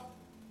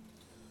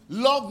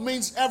love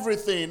means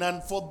everything.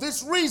 And for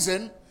this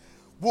reason,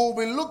 we'll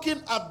be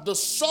looking at the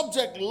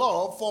subject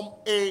love from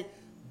a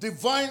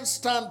divine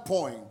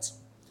standpoint.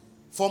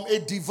 From a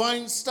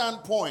divine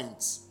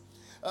standpoint.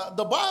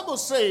 The Bible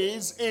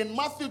says in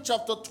Matthew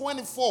chapter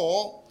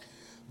 24,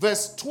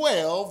 verse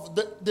 12,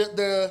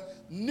 the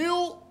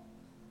New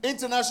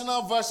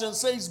International Version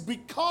says,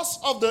 because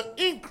of the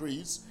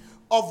increase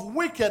of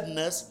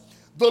wickedness,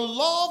 the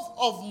love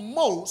of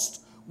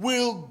most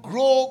will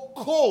grow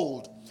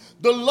cold.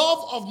 The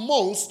love of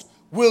most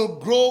will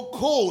grow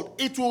cold.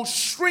 It will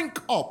shrink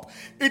up.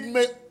 It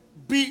may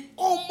be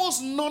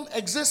almost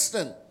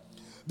non-existent.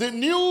 The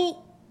New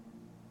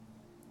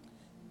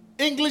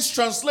English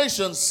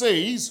translation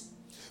says,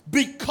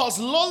 because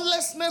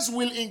lawlessness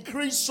will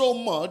increase so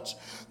much,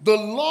 the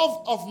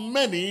love of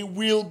many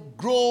will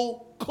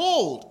grow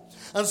cold.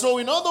 And so,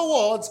 in other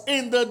words,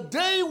 in the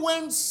day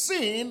when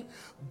sin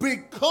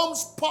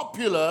becomes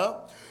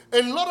popular,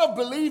 a lot of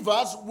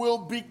believers will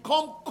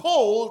become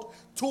cold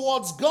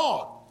towards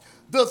God.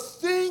 The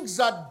things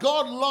that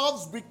God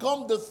loves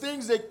become the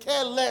things they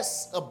care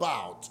less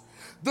about.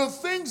 The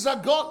things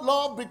that God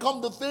loves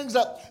become the things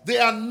that they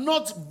are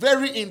not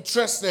very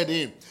interested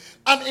in.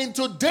 And in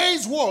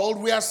today's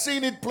world, we are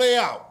seeing it play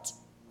out.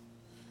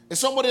 Is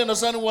somebody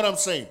understanding what I'm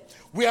saying?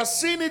 We are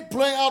seeing it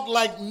play out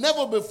like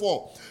never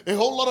before. A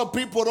whole lot of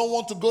people don't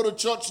want to go to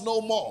church no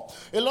more.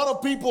 A lot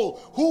of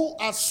people who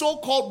are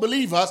so-called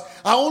believers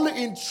are only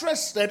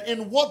interested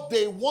in what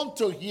they want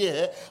to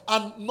hear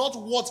and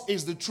not what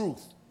is the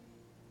truth.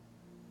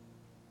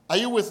 Are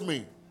you with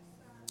me?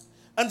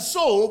 And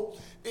so,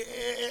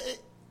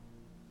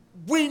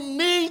 we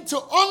need to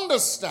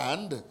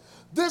understand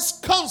this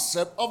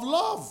concept of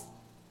love.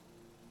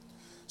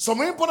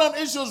 Some important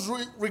issues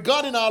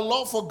regarding our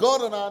love for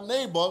God and our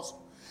neighbors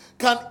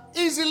can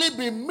easily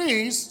be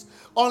missed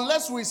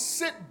unless we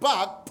sit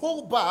back,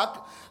 pull back,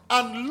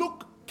 and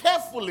look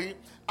carefully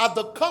at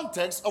the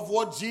context of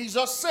what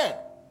Jesus said.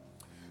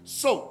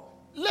 So,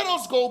 let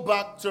us go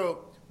back to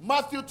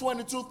Matthew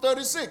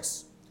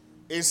 22:36.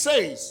 It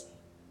says,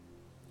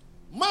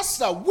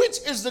 Master, which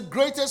is the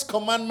greatest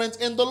commandment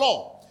in the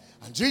law?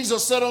 And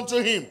Jesus said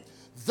unto him,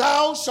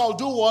 Thou shalt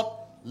do what?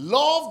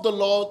 Love the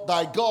Lord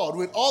thy God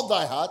with all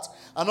thy heart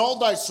and all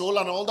thy soul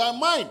and all thy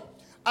mind.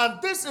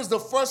 And this is the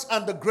first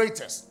and the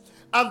greatest.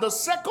 And the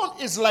second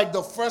is like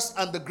the first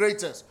and the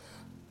greatest.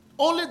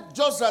 Only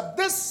just that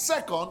this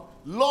second,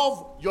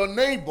 love your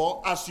neighbor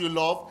as you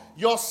love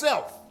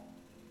yourself.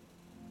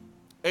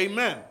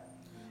 Amen.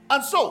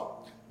 And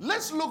so,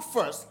 let's look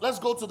first, let's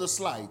go to the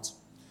slide,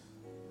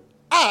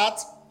 at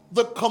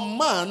the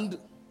command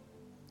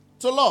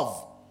to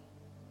love.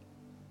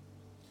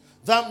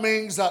 That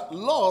means that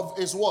love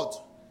is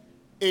what?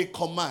 A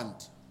command.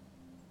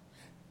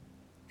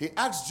 He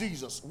asked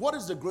Jesus, what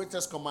is the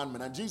greatest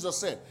commandment? And Jesus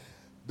said,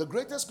 the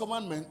greatest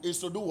commandment is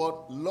to do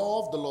what?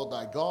 Love the Lord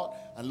thy God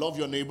and love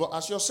your neighbor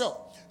as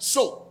yourself.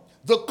 So,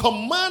 the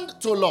command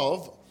to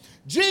love,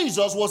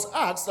 Jesus was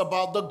asked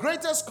about the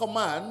greatest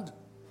command,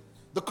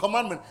 the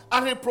commandment.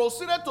 And he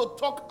proceeded to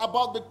talk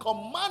about the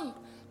command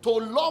to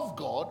love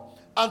God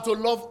and to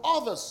love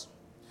others.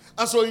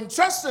 And so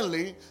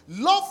interestingly,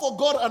 love for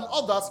God and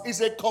others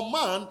is a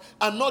command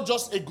and not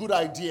just a good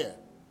idea.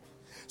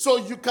 So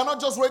you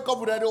cannot just wake up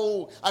with the idea,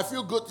 oh, I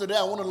feel good today,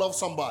 I want to love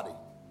somebody.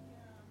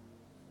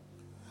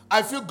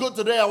 I feel good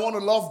today, I want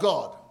to love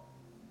God.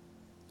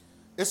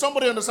 Is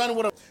somebody understanding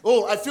what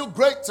I feel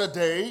great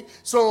today,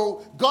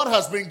 so God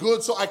has been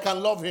good, so I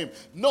can love him.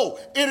 No,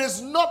 it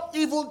is not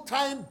even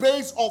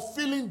time-based or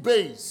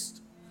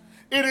feeling-based.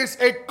 It is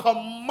a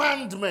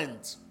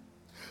commandment.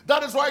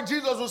 That is why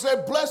Jesus will say,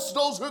 bless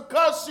those who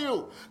curse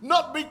you.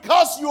 Not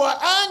because you are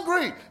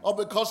angry or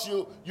because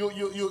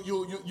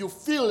you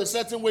feel a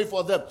certain way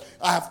for them.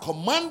 I have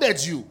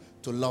commanded you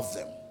to love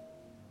them.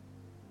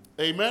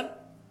 Amen?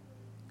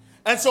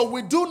 And so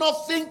we do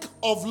not think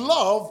of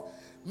love,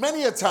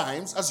 many a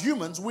times as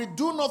humans, we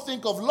do not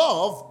think of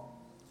love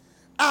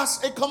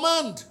as a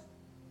command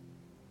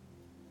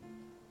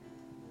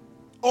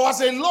or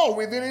as a law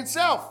within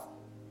itself.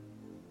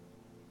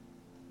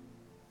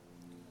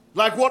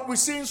 Like what we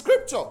see in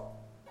Scripture.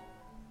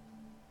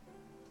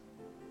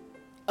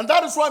 And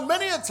that is why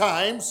many a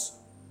times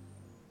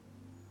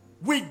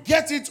we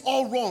get it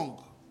all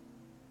wrong.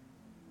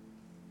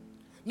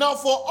 Now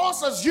for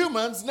us as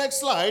humans,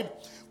 next slide,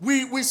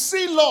 we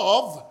see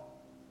love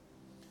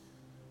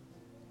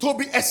to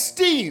be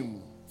esteemed.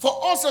 For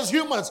us as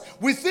humans,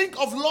 we think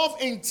of love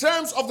in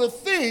terms of the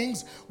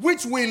things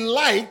which we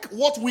like,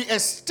 what we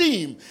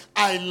esteem.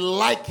 I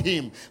like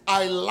him.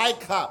 I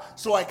like her.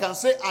 So I can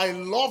say I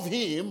love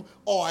him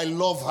or I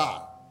love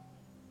her.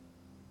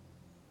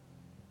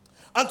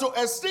 And to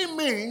esteem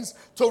means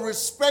to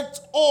respect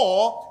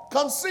or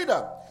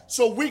consider.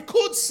 So we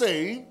could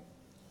say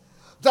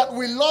that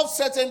we love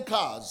certain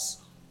cars.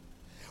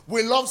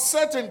 We love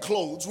certain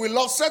clothes. We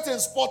love certain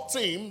sport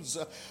teams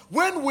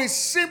when we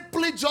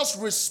simply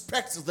just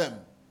respect them.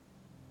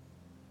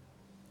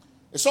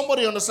 Is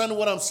somebody understanding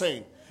what I'm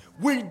saying?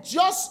 We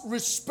just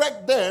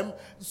respect them,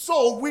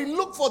 so we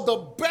look for the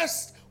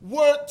best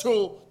word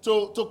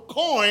to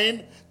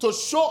coin to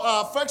show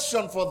our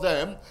affection for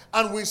them,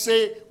 and we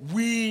say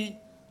we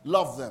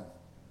love them.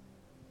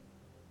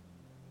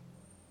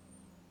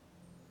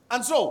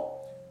 And so,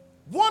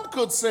 one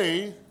could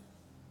say,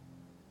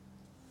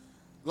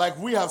 like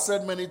we have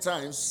said many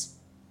times,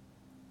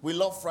 we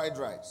love fried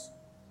rice.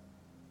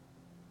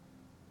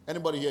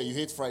 Anybody here, you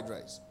hate fried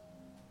rice?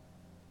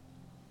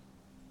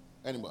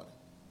 Anybody?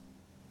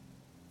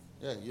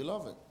 Yeah, you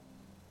love it.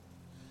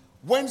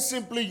 When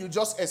simply you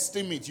just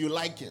esteem it, you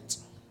like it.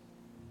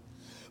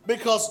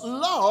 Because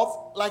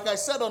love, like I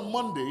said on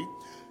Monday,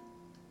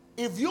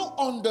 if you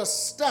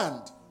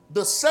understand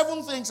the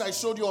 7 things I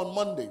showed you on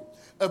Monday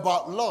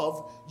about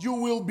love, you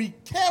will be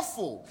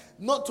careful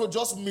not to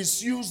just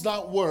misuse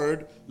that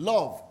word,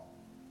 love.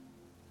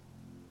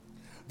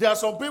 There are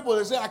some people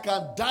that say, I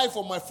can die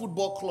for my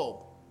football club.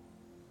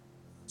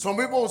 Some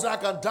people will say, I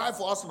can die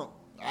for Arsenal.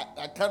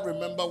 I can't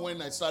remember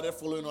when I started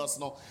following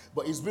Arsenal,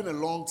 but it's been a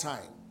long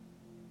time.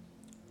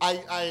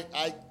 I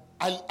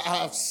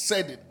have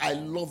said it. I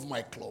love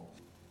my club.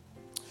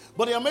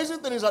 But the amazing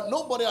thing is that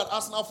nobody at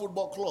Arsenal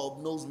Football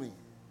Club knows me.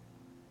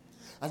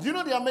 And you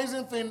know the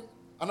amazing thing,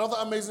 another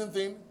amazing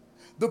thing?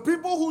 The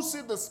people who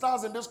see the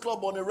stars in this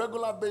club on a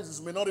regular basis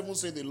may not even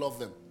say they love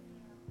them.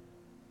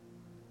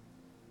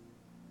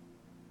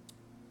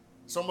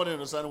 Somebody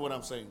understand what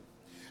I'm saying?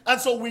 And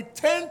so we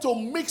tend to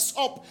mix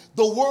up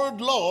the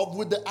word love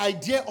with the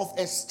idea of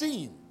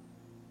esteem.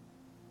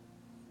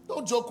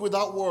 Don't joke with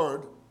that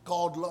word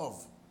called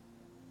love.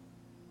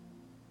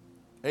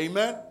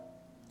 Amen?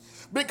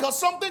 Because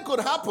something could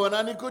happen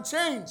and it could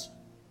change.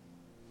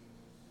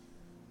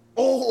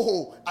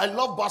 Oh, I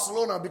love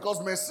Barcelona because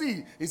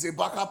Messi is a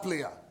backup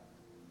player.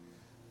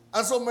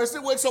 And so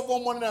Messi wakes up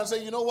one morning and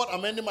says, you know what,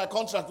 I'm ending my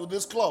contract with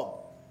this club.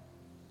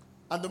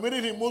 And the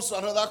minute he moves to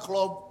another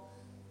club,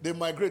 they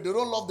migrate. They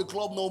don't love the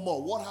club no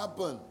more. What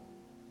happened?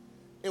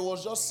 It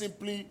was just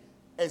simply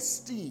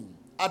esteem,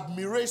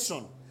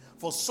 admiration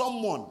for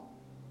someone.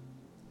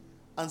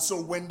 And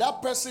so when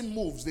that person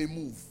moves, they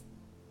move.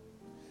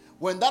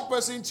 When that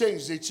person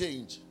changes, they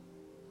change.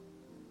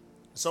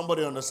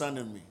 Somebody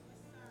understanding me?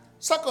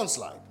 Second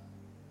slide.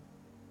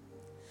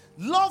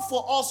 Love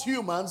for us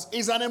humans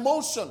is an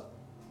emotion.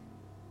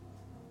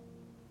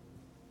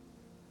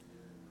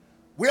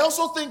 We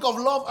also think of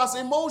love as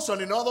emotion.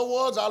 In other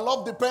words, our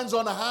love depends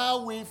on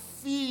how we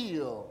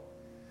feel.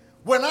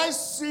 When I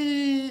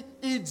see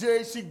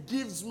EJ, she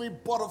gives me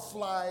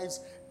butterflies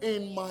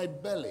in my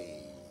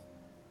belly.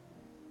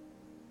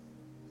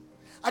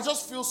 I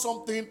just feel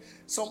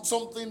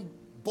something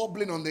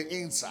bubbling on the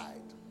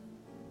inside.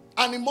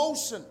 An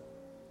emotion.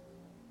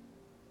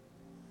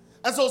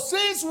 And so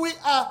since we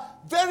are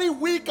very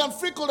weak and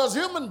fickle as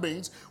human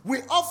beings,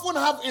 we often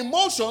have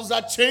emotions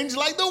that change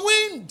like the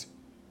wind.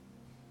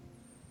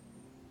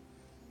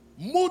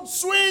 Mood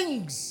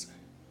swings.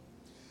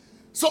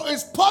 So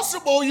it's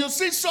possible you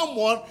see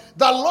someone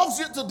that loves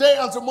you today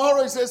and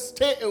tomorrow he says,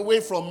 stay away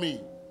from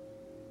me.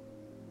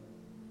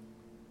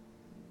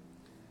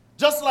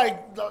 Just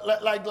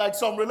like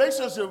some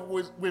relationship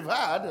we've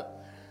had,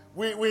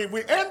 we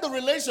end the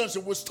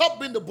relationship, we stop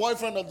being the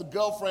boyfriend or the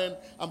girlfriend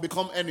and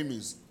become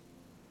enemies.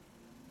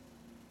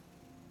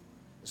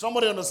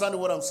 Somebody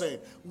understanding what I'm saying?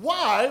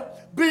 Why?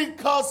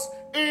 Because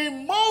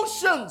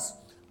emotions,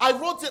 I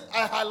wrote it,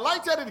 I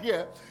highlighted it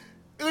here.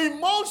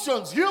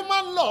 Emotions,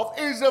 human love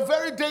is a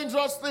very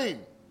dangerous thing.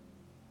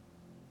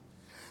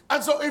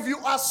 And so if you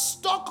are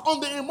stuck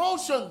on the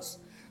emotions,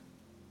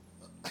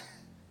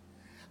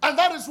 and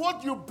that is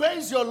what you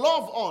base your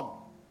love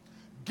on,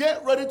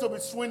 get ready to be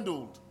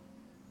swindled.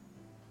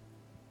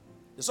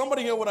 Did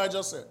somebody hear what I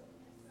just said?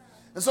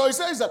 And so he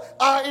says that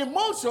our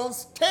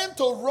emotions tend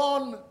to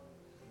run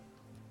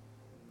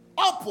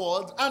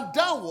upward and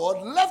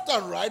downward, left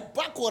and right,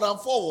 backward and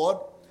forward.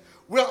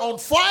 We're on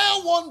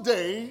fire one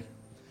day,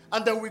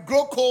 and then we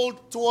grow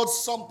cold towards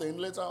something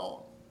later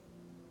on.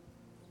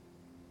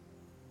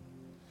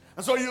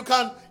 And so you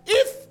can,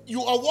 if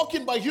you are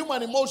walking by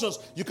human emotions,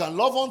 you can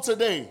love on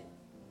today.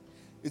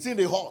 It's in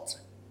the hot.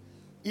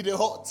 Eat the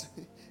hot.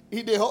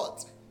 Eat the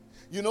hot.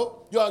 You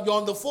know, you're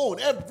on the phone.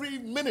 Every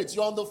minute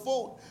you're on the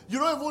phone. You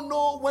don't even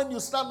know when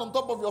you stand on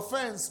top of your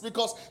fence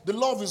because the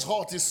love is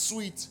hot, it's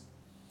sweet.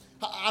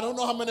 I don't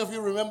know how many of you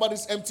remember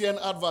this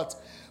MTN advert.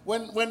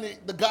 When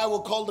the guy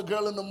will call the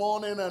girl in the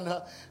morning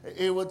and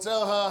he will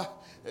tell her,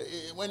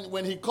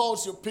 when he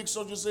calls you, picks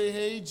up, you say,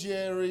 hey,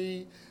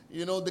 Jerry.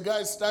 You know, the guy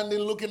is standing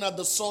looking at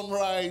the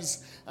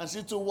sunrise and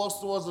she too walks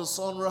towards the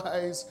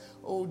sunrise.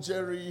 Oh,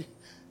 Jerry,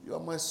 you are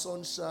my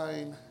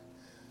sunshine.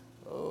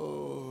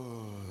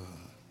 Oh.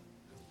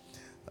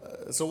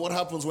 So what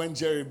happens when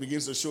Jerry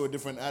begins to show a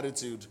different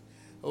attitude?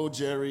 Oh,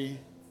 Jerry,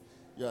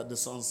 you're at the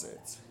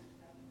sunset.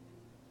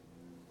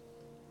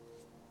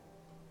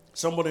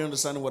 Somebody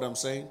understanding what I'm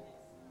saying?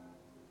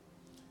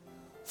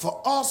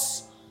 For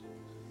us,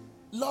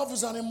 love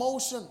is an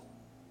emotion.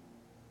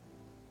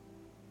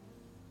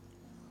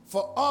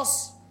 For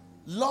us,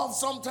 love,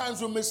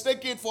 sometimes we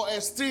mistake it for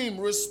esteem,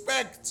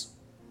 respect.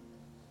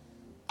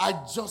 I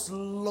just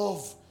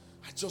love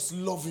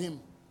him.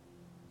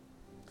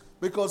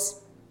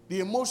 Because the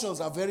emotions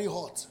are very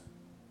hot.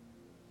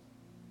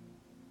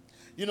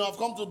 You know, I've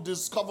come to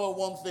discover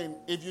one thing.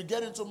 If you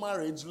get into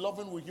marriage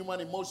loving with human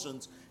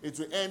emotions, it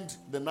will end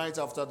the night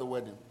after the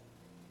wedding.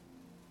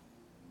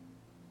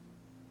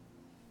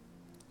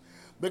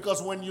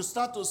 Because when you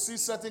start to see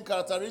certain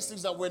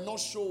characteristics that were not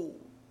shown,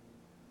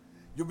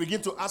 you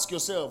begin to ask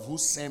yourself, who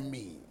sent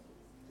me?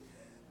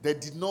 They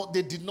did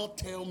not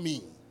tell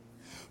me.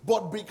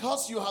 But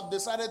because you have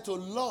decided to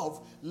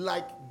love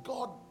like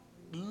God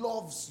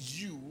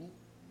loves you,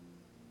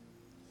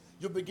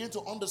 you begin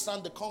to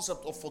understand the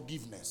concept of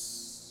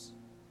forgiveness.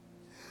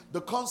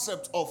 The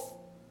concept of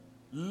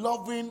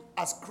loving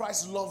as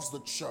Christ loves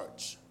the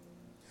church.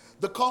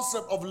 The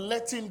concept of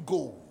letting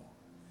go.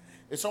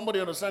 Is somebody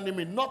understanding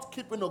me? Not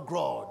keeping a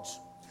grudge.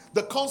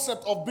 The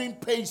concept of being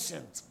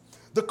patient.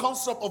 The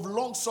concept of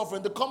long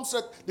suffering. The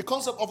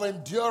concept of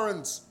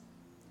endurance.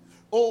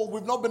 Oh,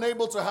 we've not been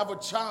able to have a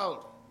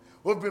child.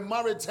 We've been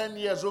married 10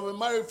 years. We've been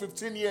married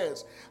 15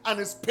 years. And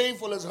it's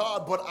painful, it's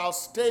hard, but I'll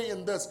stay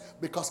in this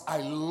because I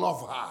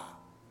love her.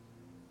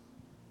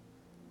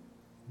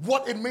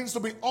 What it means to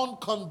be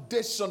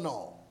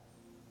unconditional.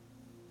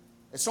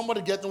 Is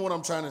somebody getting what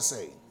I'm trying to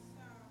say?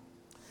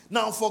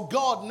 Now, for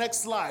God,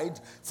 next slide.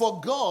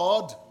 For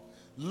God,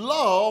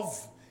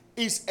 love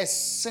is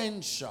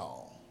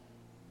essential.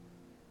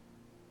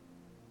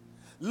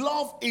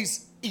 Love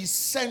is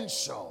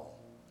essential.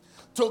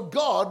 To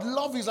God,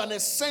 love is an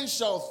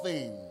essential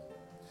thing.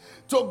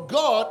 To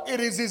God, it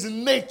is his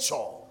nature.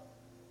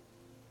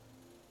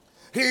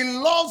 He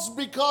loves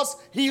because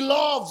he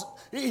loves.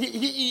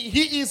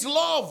 He is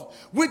love,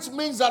 which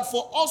means that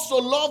for us to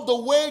love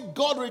the way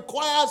God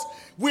requires,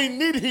 we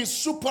need his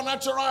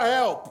supernatural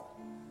help.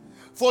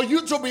 For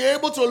you to be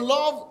able to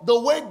love the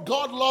way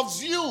God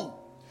loves you,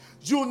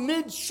 you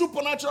need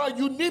supernatural,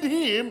 you need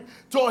him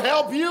to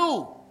help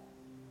you.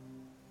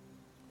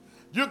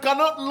 You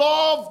cannot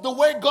love the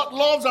way God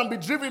loves and be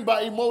driven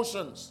by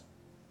emotions.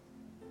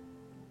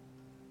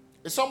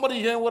 Is somebody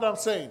hearing what I'm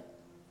saying?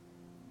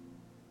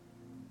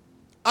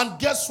 And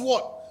guess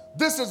what?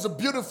 This is the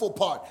beautiful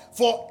part.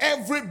 For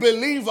every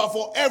believer,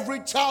 for every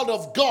child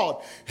of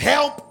God,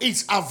 help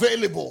is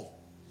available.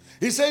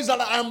 He says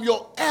that I am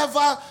your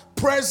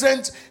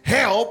ever-present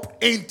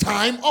help in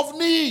time of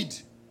need.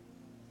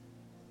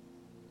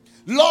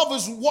 Love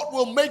is what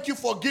will make you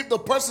forgive the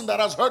person that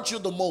has hurt you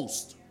the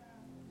most.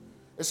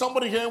 Is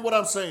somebody hearing what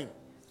I'm saying?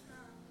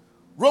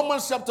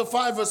 Romans chapter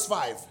 5 verse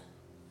 5.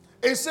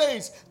 It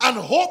says, and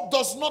hope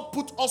does not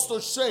put us to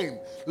shame.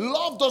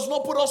 Love does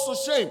not put us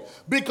to shame.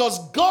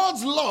 Because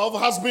God's love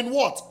has been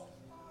what?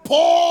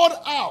 Poured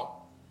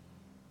out.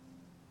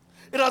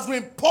 It has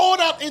been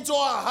poured out into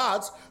our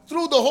hearts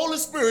through the Holy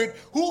Spirit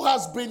who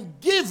has been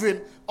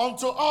given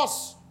unto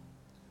us.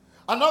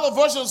 Another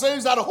version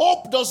says that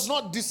hope does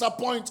not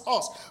disappoint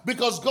us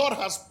because God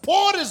has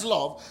poured his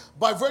love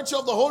by virtue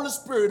of the Holy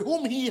Spirit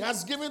whom he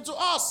has given to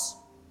us.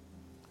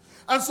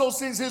 And so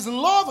since his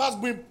love has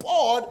been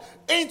poured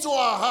into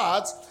our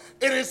hearts,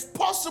 it is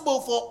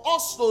possible for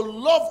us to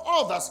love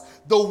others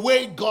the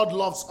way God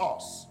loves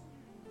us.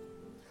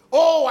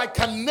 Oh, I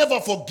can never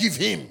forgive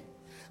him.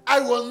 I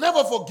will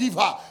never forgive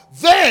her.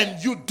 Then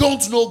you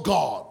don't know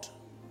God.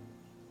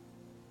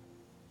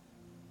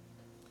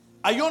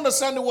 Are you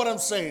understanding what I'm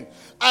saying?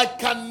 I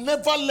can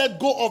never let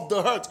go of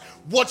the hurt.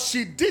 What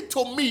she did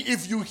to me,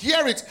 if you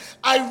hear it,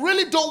 I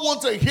really don't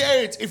want to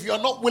hear it if you're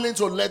not willing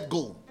to let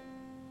go.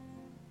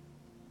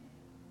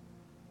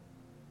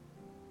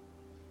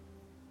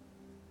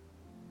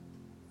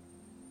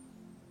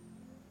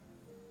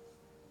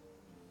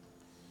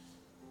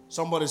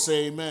 Somebody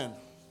say amen.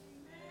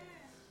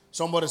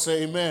 Somebody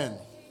say amen.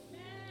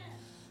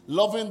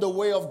 Loving the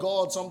way of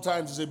God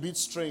sometimes is a bit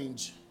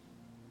strange.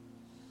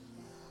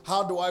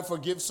 How do I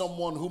forgive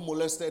someone who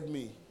molested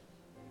me?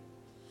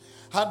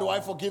 How do I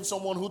forgive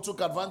someone who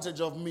took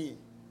advantage of me?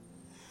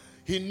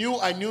 He knew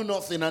I knew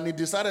nothing and he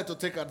decided to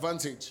take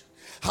advantage.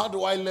 How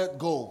do I let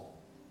go?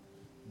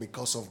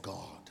 Because of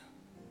God.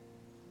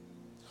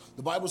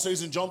 The Bible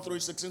says in John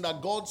 3:16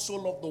 that God so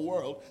loved the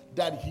world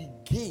that he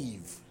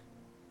gave.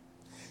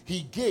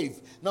 He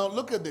gave. Now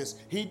look at this.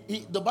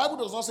 The Bible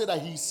does not say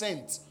that he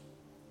sent.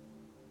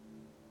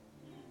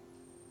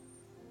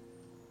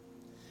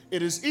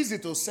 It is easy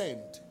to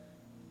send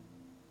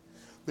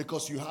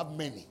because you have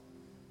many.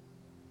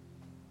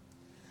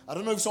 I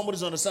don't know if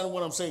somebody's understanding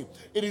what I'm saying.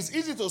 It is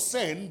easy to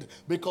send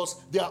because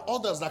there are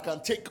others that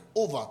can take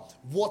over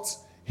what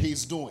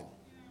he's doing.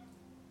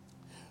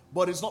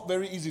 But it's not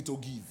very easy to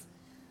give.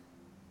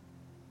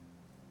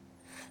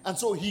 And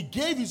so he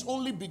gave his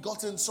only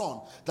begotten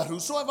son, that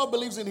whosoever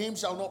believes in him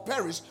shall not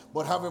perish,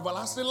 but have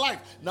everlasting life.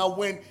 Now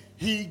when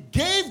he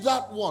gave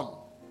that one,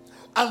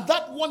 and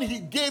that one he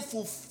gave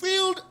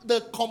fulfilled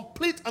the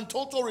complete and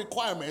total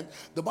requirement,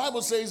 the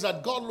Bible says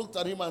that God looked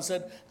at him and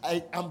said,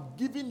 I am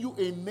giving you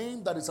a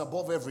name that is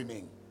above every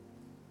name.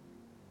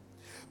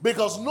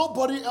 Because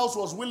nobody else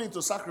was willing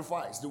to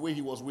sacrifice the way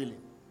he was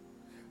willing.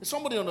 Is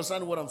somebody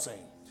understand what I'm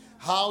saying?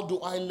 How do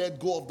I let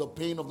go of the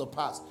pain of the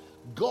past?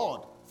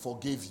 God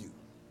forgave you.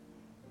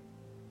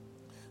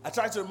 I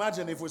try to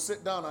imagine if we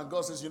sit down and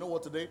God says, you know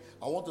what, today,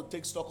 I want to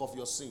take stock of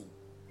your sin.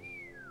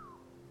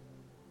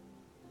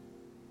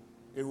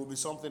 It will be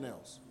something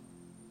else.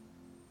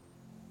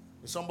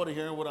 Is somebody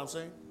hearing what I'm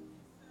saying?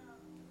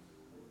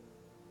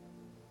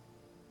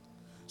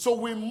 So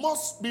we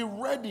must be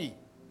ready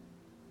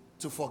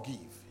to forgive.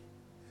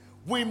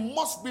 We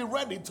must be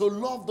ready to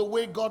love the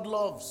way God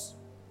loves.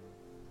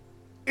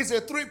 It's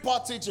a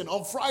 3-part teaching.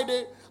 On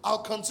Friday, I'll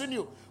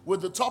continue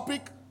with the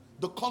topic,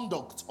 the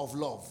conduct of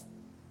love.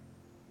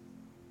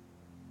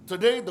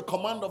 Today, the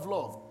command of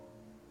love.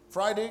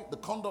 Friday, the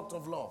conduct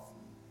of love.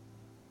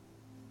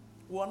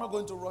 We are not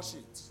going to rush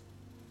it.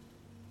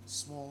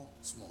 Small,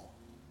 small.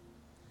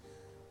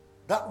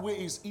 That way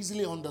is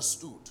easily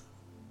understood.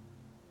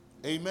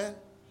 Amen?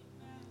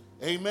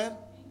 Amen?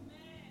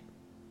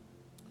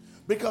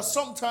 Because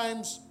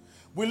sometimes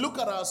we look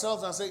at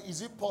ourselves and say,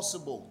 is it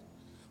possible?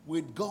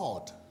 With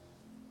God,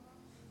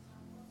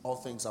 all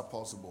things are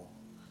possible.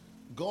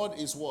 God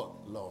is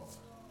what? Love.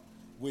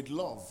 With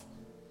love,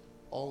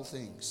 all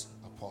things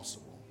are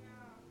possible.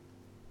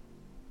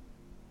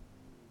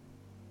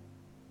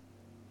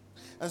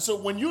 And so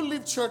when you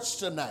leave church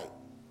tonight,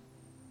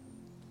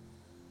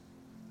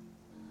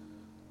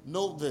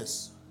 know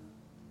this.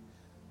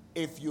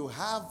 If you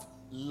have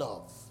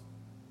love,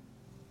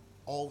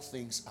 all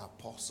things are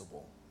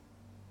possible.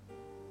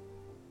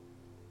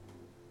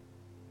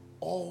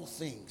 All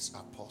things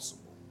are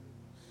possible.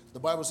 The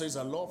Bible says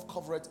that love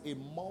covereth a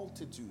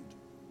multitude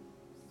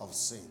of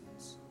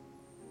sins.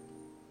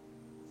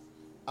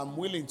 I'm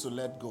willing to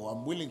let go.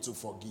 I'm willing to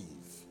forgive.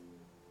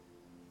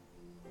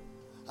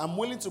 I'm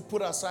willing to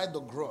put aside the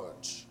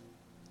grudge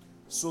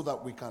so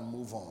that we can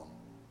move on.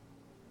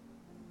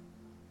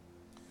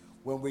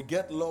 When we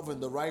get love in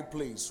the right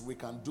place, we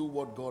can do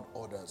what God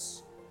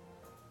orders.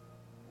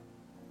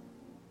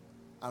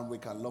 And we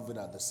can love it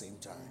at the same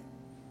time.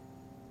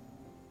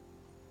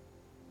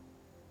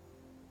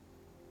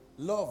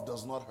 Love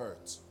does not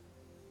hurt.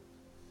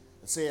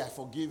 Say, I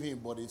forgive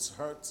him, but it's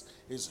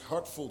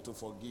hurtful to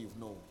forgive.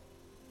 No.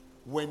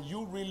 When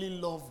you really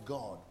love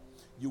God,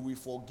 you will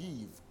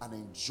forgive and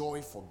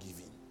enjoy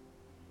forgiving.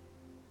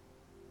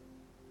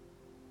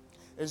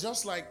 It's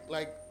just like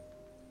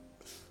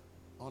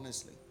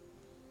honestly,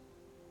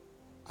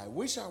 I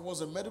wish I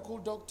was a medical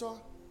doctor,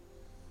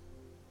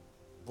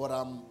 but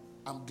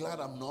I'm glad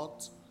I'm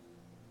not.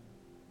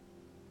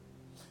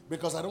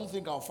 Because I don't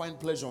think I'll find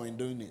pleasure in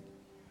doing it.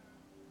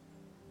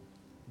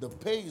 The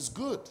pay is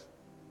good.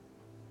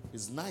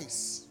 It's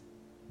nice.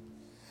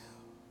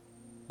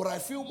 But I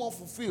feel more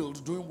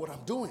fulfilled doing what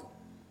I'm doing.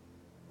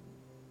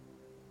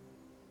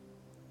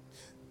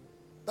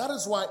 That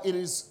is why it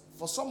is,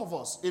 for some of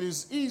us, it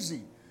is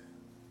easy.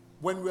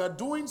 When we are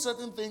doing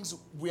certain things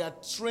we are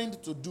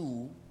trained to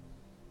do,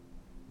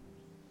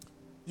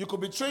 you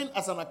could be trained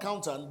as an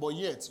accountant, but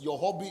yet your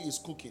hobby is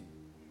cooking.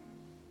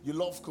 You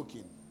love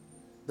cooking.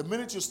 The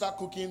minute you start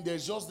cooking,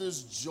 there's just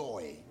this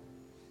joy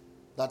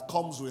that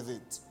comes with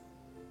it.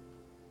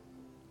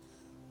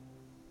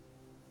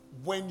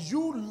 When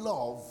you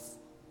love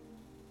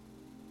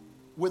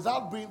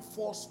without being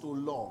forced to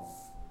love,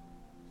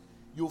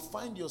 you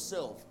find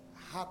yourself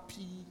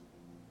happy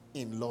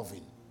in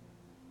loving.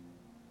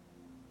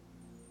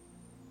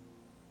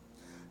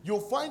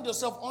 You'll find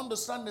yourself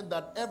understanding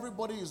that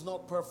everybody is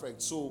not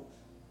perfect, so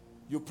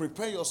you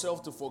prepare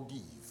yourself to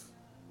forgive.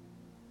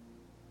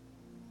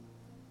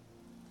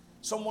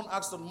 Someone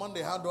asked on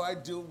Monday, how do I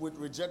deal with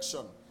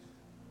rejection?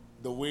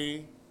 The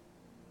way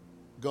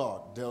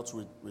God dealt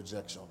with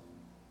rejection.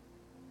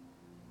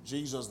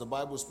 Jesus, the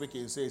Bible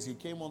speaking, says he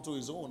came unto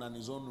his own and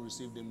his own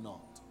received him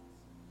not.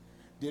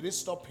 Did it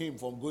stop him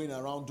from going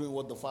around doing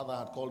what the Father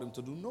had called him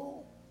to do?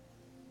 No.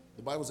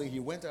 The Bible says he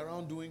went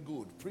around doing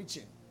good,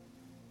 preaching.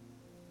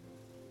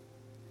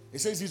 It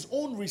says his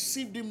own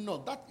received him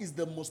not. That is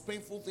the most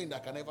painful thing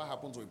that can ever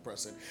happen to a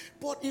person.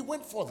 But it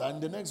went further in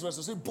the next verse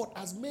to say, but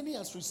as many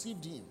as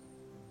received him.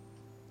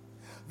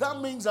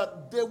 That means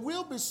that there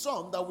will be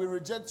some that will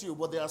reject you,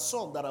 but there are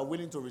some that are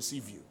willing to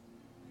receive you.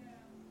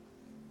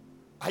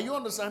 Are you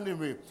understanding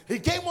me? He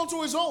came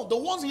unto his own, the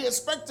ones he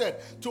expected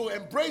to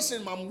embrace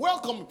him and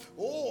welcome him.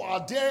 Oh,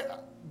 our dear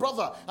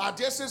brother, our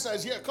dear sister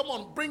is here. Come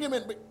on, bring him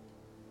in.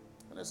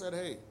 And I said,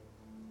 hey,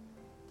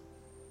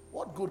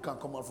 what good can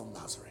come out from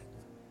Nazareth?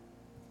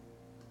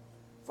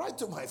 Right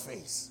to my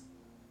face.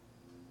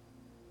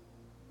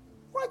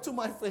 Right to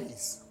my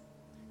face.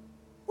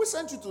 We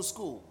sent you to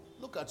school.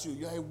 Look at you.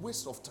 You are a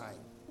waste of time.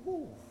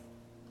 Ooh.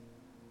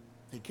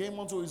 He came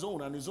unto his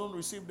own, and his own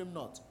received him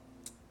not.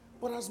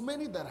 But as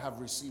many that have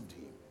received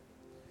him,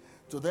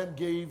 to them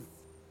gave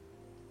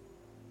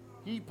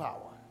he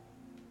power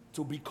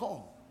to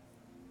become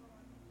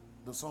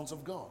the sons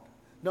of God.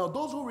 Now,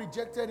 those who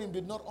rejected him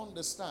did not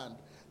understand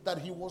that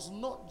he was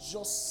not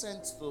just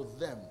sent to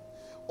them,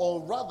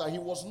 or rather, he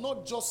was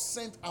not just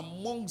sent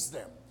amongst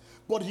them,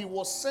 but he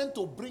was sent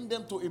to bring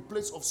them to a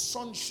place of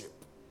sonship.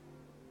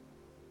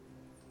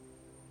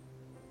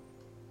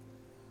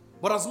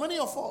 But as many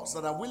of us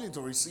that are willing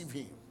to receive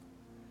him,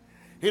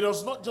 He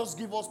does not just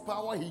give us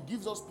power, he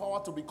gives us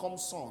power to become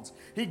sons.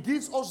 He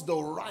gives us the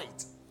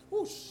right.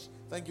 Whoosh,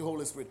 thank you,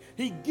 Holy Spirit.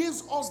 He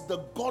gives us the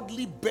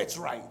godly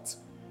birthright.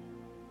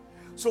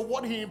 So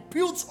what he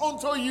imputes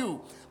unto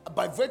you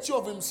by virtue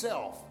of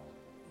himself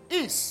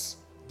is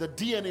the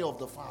DNA of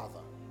the Father.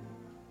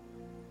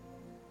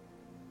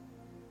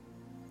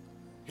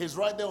 He's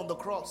right there on the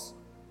cross.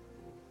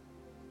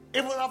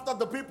 Even after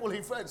the people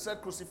he fed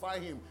said, crucify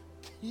him,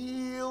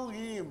 kill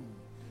him.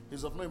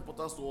 He's of no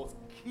importance to us.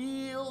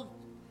 Kill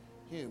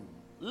him.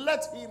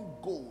 Let him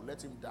go.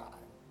 Let him die.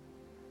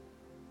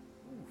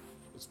 Oof,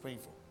 it's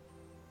painful.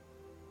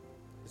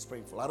 It's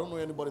painful. I don't know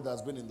anybody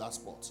that's been in that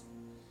spot.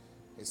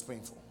 It's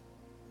painful.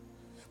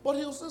 But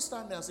he'll still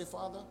stand there and say,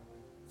 Father,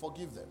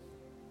 forgive them,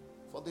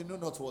 for they know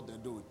not what they're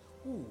doing.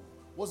 Ooh,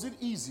 was it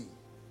easy?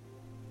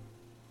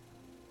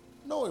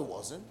 No, it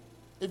wasn't.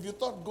 If you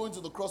thought going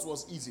to the cross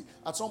was easy,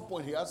 at some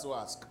point he has to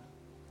ask,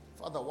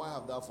 Father, why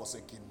have thou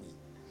forsaken me?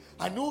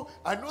 I knew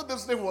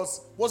this thing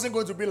wasn't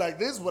going to be like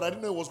this, but I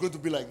didn't know it was going to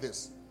be like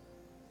this.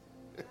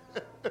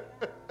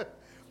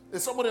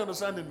 Is somebody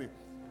understanding me?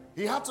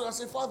 He had to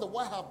say, Father,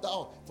 why have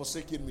thou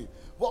forsaken me?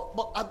 Well,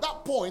 but at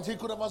that point, he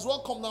could have as well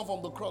come down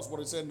from the cross, but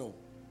he said, no.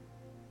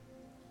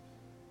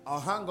 I'll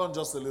hang on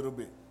just a little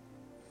bit,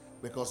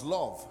 because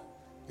love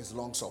is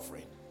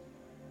long-suffering.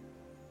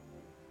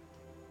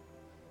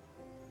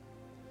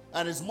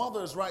 And his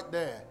mother is right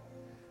there,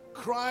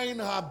 crying,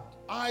 her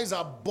eyes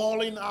are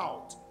bawling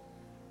out.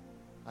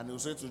 And he'll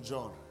say to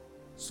John,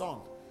 son,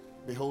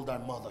 behold thy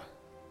mother.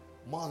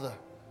 Mother,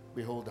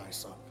 behold thy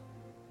son.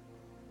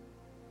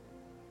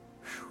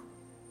 Whew.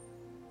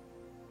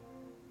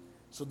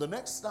 So the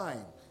next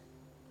time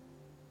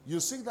you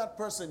see that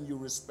person you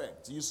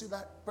respect, you see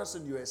that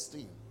person you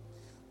esteem,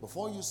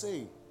 before you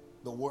say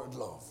the word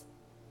love,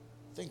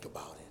 think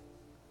about it.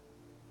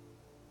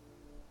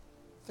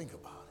 Think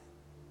about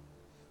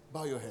it.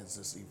 Bow your heads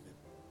this evening.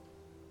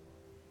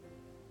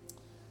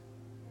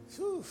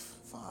 Whew,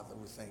 Father,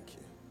 we thank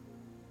you.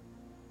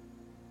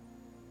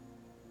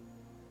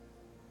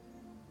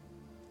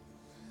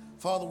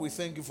 Father, we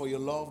thank you for your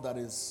love that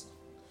is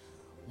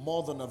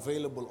more than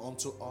available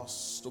unto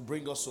us to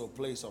bring us to a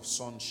place of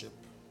sonship.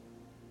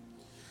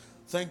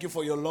 Thank you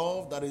for your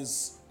love that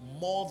is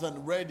more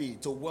than ready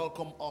to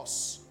welcome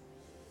us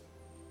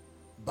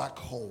back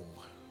home.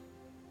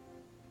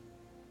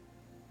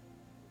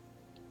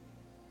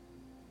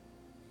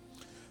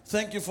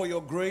 Thank you for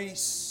your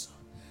grace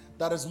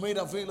that is made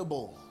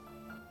available,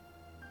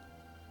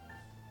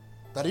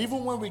 that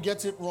even when we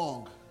get it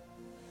wrong,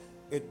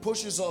 it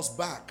pushes us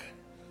back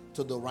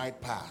to the right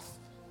path.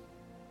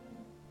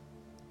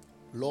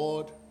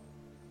 Lord,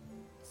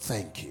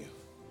 thank you.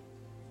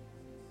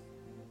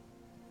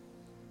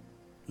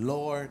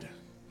 Lord,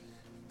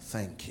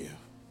 thank you.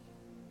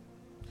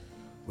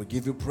 We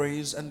give you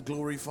praise and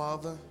glory,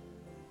 Father,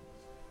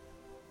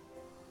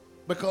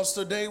 because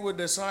today we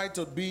decide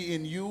to be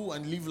in you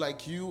and live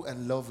like you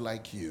and love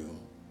like you.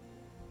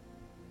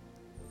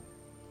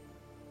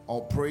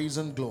 All praise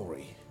and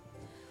glory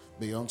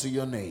be unto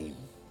your name.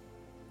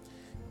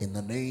 In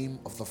the name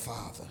of the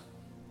Father,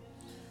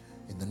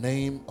 in the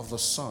name of the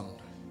Son,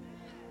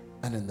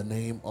 and in the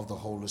name of the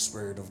Holy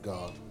Spirit of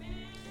God.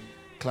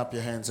 Clap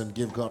your hands and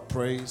give God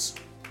praise.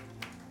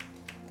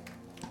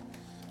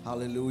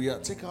 Hallelujah.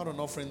 Take out an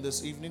offering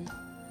this evening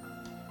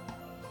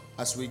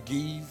as we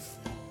give.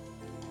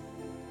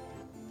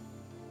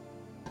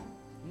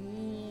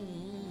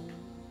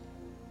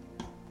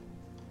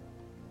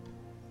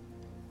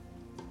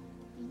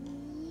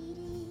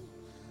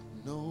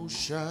 No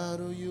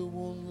shadow you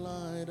won't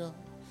light up,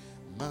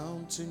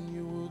 mountain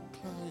you will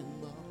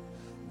climb up,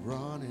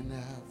 running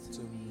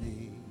after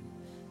me.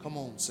 Come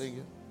on, sing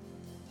it.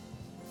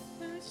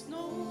 There's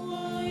no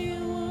wall you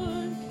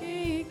won't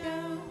kick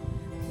out,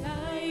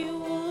 lie you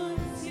won't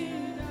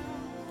tear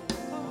down,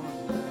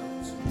 come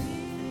after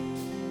me.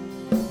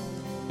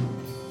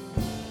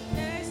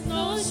 There's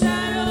no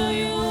shadow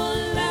you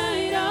won't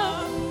light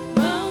up,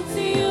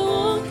 mountain you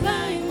won't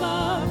climb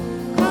up,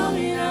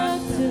 coming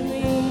after me.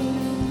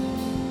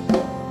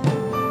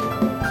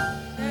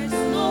 There's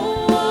no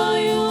wall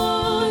you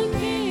won't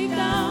kick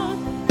out,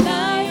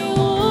 lie you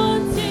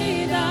won't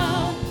tear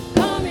down,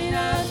 coming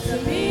after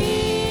me.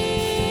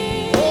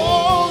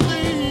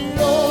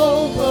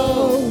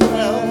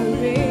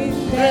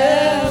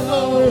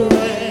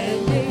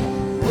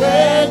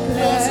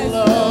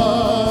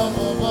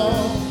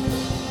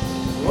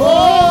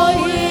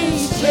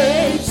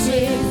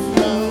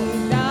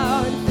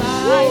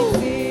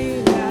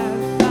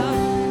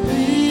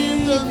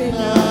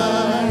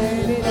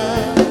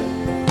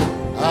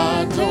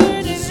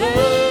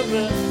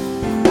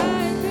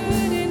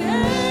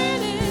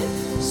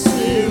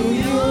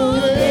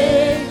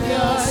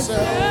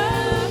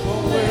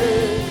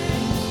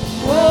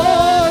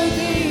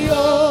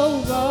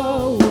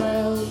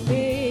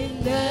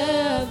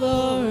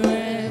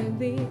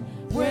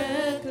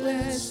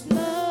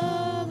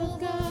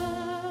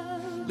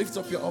 Lift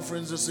up your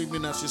offerings this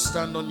evening as you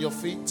stand on your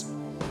feet.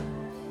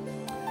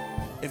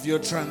 If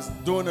you're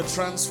doing a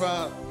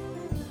transfer,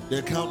 The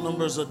account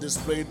numbers are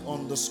displayed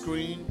on the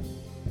screen.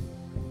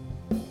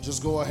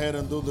 Just go ahead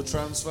and do the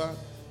transfer.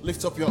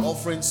 Lift up your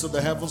offerings to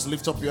the heavens.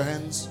 Lift up your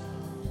hands.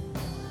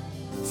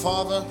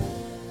 Father,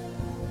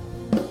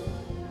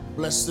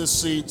 bless the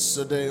seeds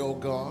today, oh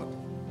God.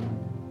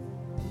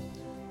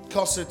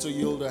 Cause it to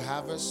yield a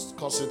harvest.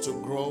 Cause it to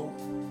grow.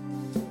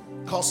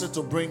 Cause it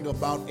to bring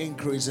about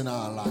increase in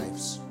our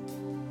lives.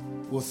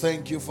 We'll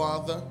thank you,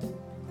 Father.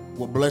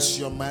 We'll bless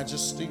your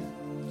majesty.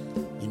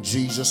 In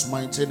Jesus'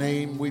 mighty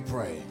name we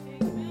pray.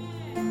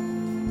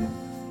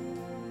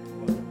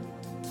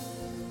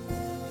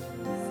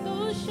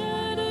 So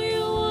shadow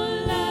you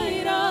will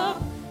light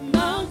up,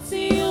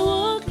 mountain you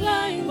will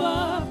climb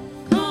up,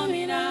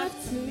 coming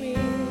after me.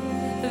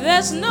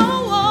 There's no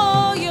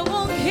wall you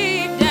won't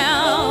kick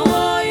down.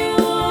 No you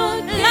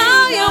won't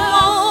now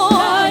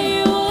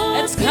you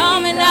won't. It's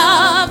coming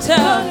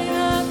after.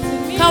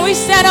 Can we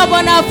stand up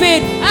on our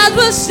feet as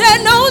we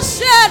say, no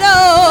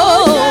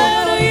shadow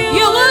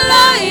you will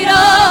light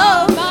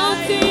up,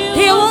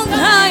 he won't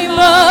climb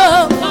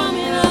up.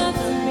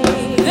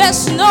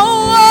 There's no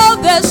wall,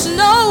 there's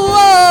no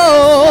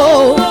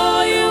wall.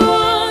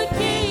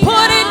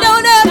 Putting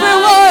down every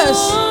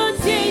worst,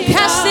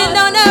 casting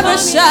down every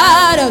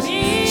shadow.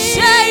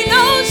 Say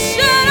no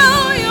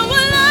shadow you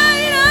will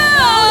light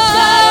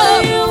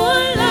up.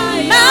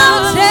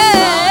 Mountain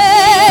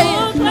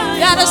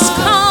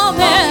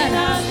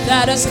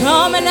that is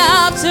coming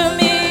after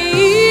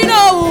me.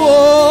 No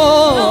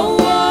wall.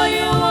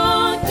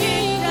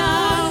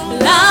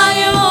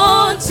 Lion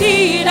won't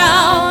tear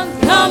down,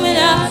 coming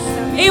up.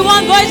 In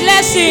one voice,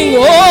 let's sing.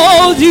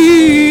 Oh,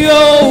 the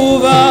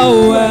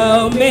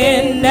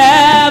overwhelming,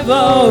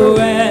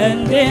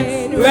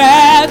 never-ending,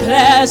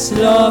 reckless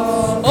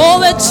love.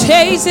 Oh, it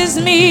chases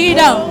me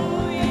down.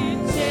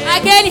 I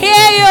can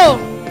hear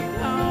you.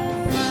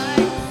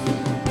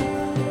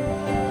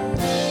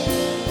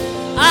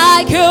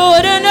 I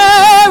couldn't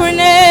earn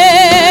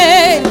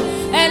it,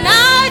 and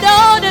I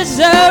don't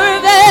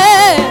deserve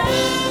it.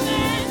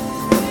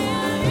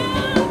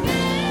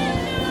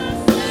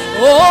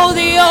 Oh,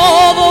 the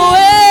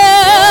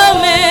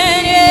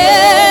overwhelming,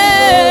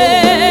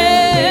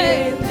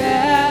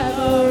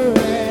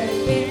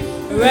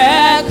 never-ending,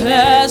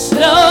 reckless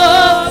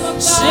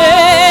love.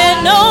 Say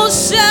no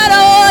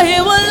shadow he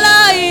will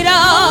light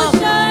up,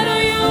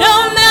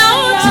 no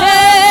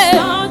mountain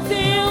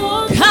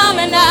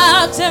coming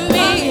after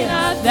me,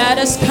 that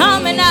is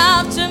coming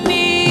after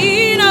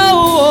me.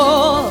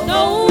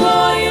 No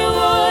wall you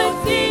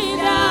won't see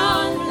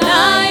down,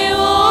 lion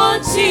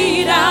won't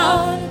see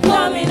down,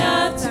 coming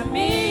after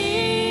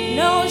me.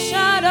 No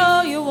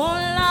shadow you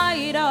won't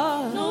light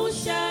up, no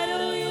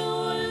shadow you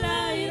won't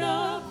light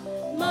up,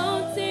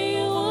 mountain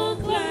you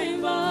won't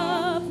climb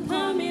up,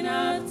 coming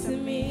after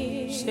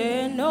me.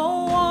 Say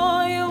no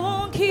wall you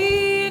won't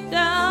kick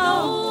down,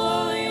 no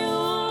wall you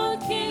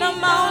won't kick down.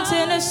 The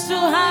mountain is too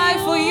high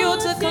for you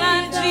to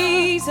climb,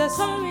 Jesus.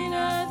 Coming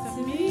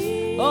after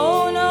me.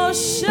 Oh, no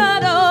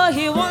shadow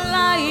he won't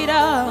light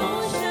up.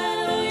 No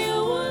shadow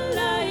you won't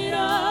light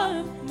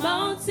up,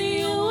 mountain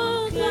you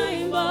won't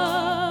climb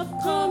up,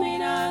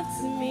 coming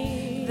after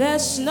me.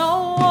 There's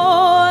no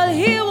wall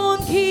he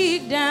won't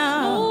kick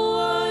down. No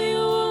wall you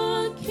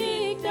won't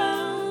kick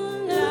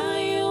down, no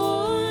you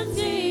won't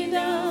take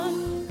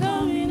down,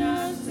 coming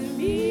after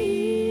me.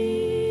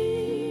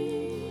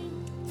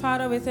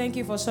 Father, we thank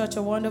you for such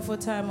a wonderful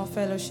time of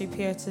fellowship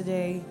here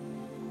today.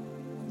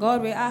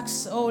 God, we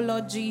ask, oh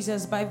Lord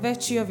Jesus, by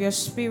virtue of your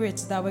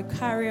spirit that we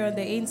carry on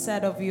the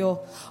inside of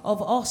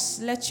us,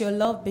 let your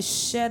love be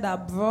shed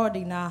abroad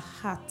in our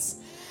hearts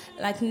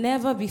like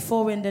never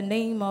before in the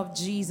name of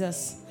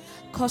Jesus.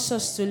 Cause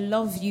us to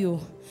love you.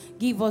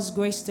 Give us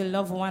grace to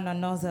love one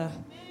another,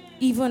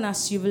 even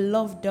as you've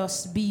loved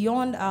us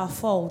beyond our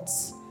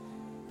faults.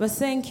 But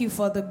thank you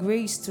for the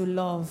grace to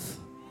love.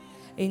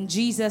 In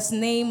Jesus'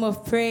 name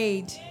we've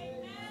prayed.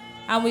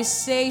 And we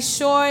say,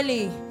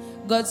 surely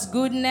God's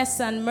goodness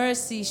and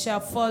mercy shall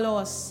follow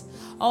us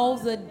all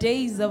the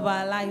days of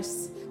our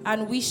lives,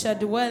 and we shall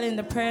dwell in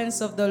the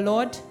presence of the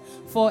Lord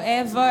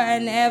forever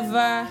and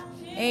ever.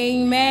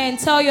 Amen.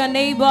 Tell your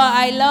neighbor,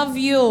 I love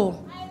you.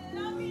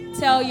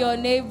 Tell your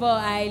neighbor,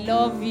 I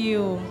love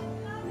you.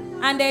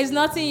 And there is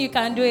nothing you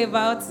can do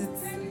about it.